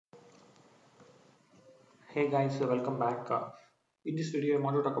Hey guys, welcome back. In this video, I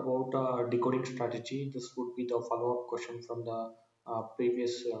want to talk about decoding strategy. This would be the follow-up question from the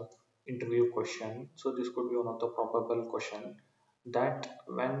previous interview question. So this could be one of the probable question that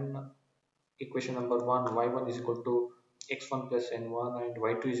when equation number one, y1 is equal to x1 plus n1 and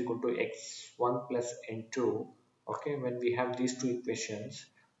y2 is equal to x1 plus n2. Okay, when we have these two equations,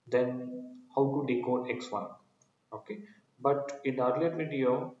 then how to decode x1? Okay, but in the earlier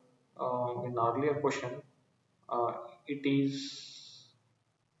video, in the earlier question uh, it is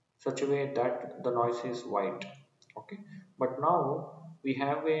such a way that the noise is white. Okay, but now we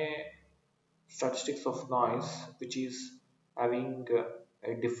have a statistics of noise which is having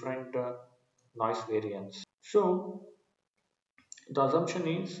a different noise variance. So the assumption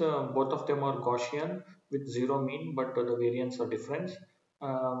is both of them are Gaussian with zero mean, but the variance are different.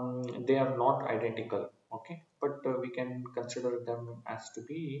 They are not identical. Okay, but we can consider them as to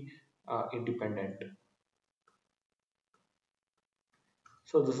be independent.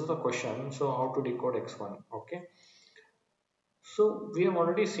 So this is the question. So how to decode x1? Okay. So we have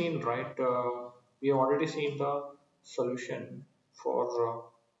already seen, right? We have already seen the solution for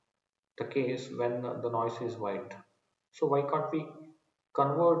the case when the noise is white. So why can't we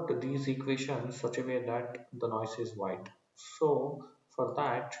convert these equations such a way that the noise is white? So for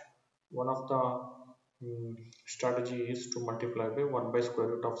that, one of the strategy is to multiply by 1 by square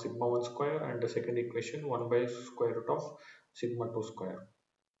root of sigma 1 square, and the second equation 1 by square root of sigma 2 square.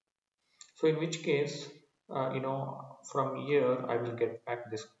 So in which case, from here I will get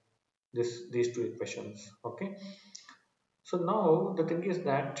back these two equations. Okay. So now the thing is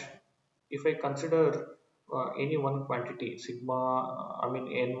that if I consider any one quantity sigma,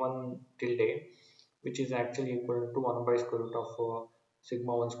 n1 tilde, which is actually equal to 1 by square root of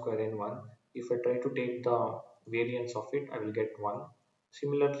sigma 1 square n1. If I try to take the variance of it, I will get 1.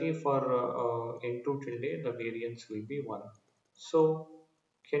 Similarly, for n2 tilde, the variance will be 1. So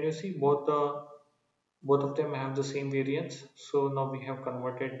can you see both of them have the same variance? So now we have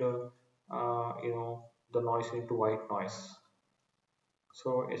converted the noise into white noise.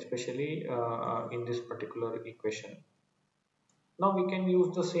 So especially in this particular equation. Now we can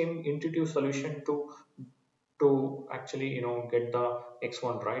use the same intuitive solution to actually get the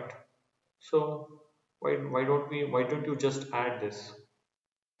x1 right. So why don't you just add this?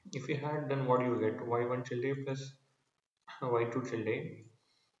 If you add, then what do you get? Y1 tilde plus y2 tilde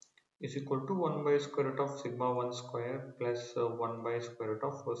is equal to 1 by square root of sigma 1 square plus 1 by square root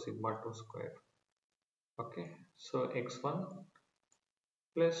of sigma 2 square. Okay, so x1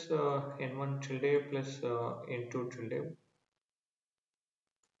 plus n1 tilde plus n2 tilde.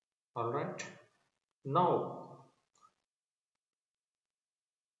 All right, now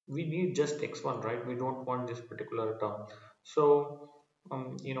we need just x1, right? We don't want this particular term. So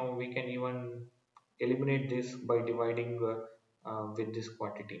we can even eliminate this by dividing with this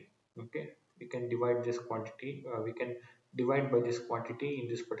quantity. Okay, we can divide this quantity, we can divide by this quantity in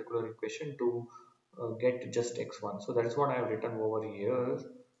this particular equation to get just x1. So that is what I have written over here.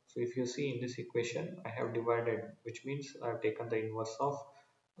 So if you see in this equation, I have divided, which means I have taken the inverse of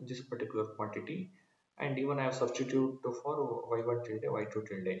this particular quantity, and even I have substituted for y1 tilde y2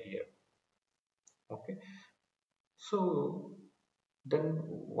 tilde here. Okay, so then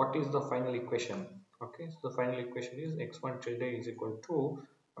what is the final equation? Okay, so the final equation is x1 tilde is equal to,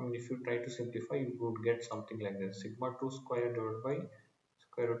 if you try to simplify, you would get something like this: sigma 2 square divided by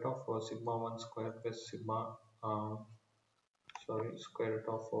square root of sigma 1 square plus sigma square root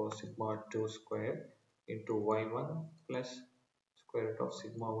of sigma 2 square into y1 plus square root of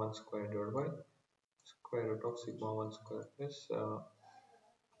sigma 1 square divided by square root of sigma 1 square plus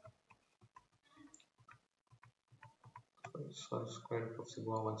square root of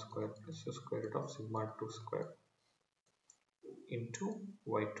sigma 1 square plus square root of sigma 2 square into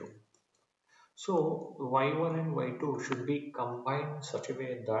y2. So y1 and y2 should be combined such a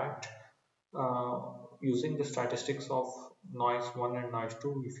way that using the statistics of noise 1 and noise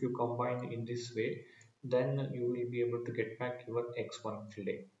 2, if you combine in this way, then you will be able to get back your x1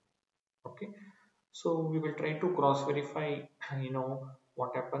 tilde. Okay, so we will try to cross verify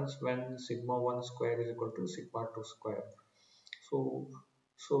what happens when sigma 1 square is equal to sigma 2 square. So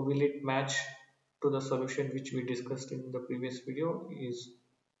will it match to the solution which we discussed in the previous video? Is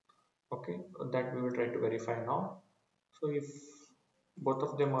okay, that we will try to verify now. So if both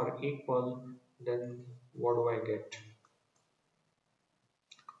of them are equal, then what do I get?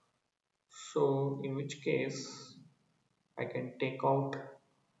 So in which case I can take out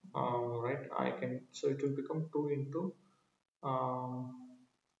right, I can, so it will become 2 into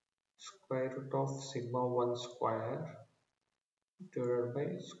square root of sigma 1 square divided by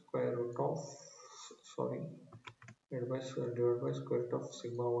square root of, sorry, divided by square root of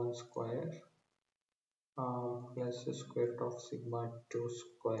sigma 1 square plus the square root of sigma 2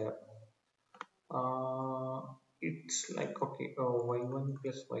 square. uh, it's like okay, y1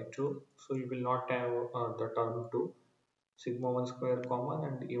 plus y2, so you will not have the term 2 sigma 1 square common,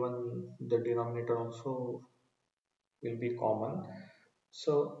 and even the denominator also will be common.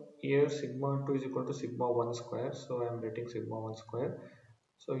 So here sigma 2 is equal to sigma 1 square, so I am writing sigma 1 square,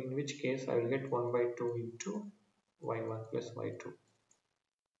 so in which case I will get 1 by 2 into y1 plus y2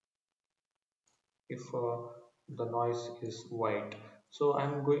 if the noise is white. So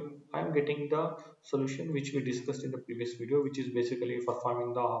I'm getting the solution which we discussed in the previous video, which is basically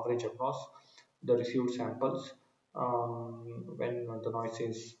performing the average across the received samples when the noise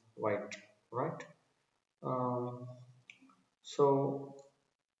is white, right? um, so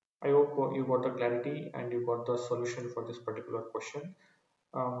I hope you got the clarity and you got the solution for this particular question.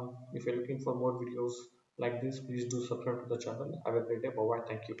 If you're looking for more videos like this, please do subscribe to the channel. Have a great day. Bye bye.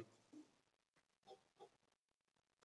 Thank you.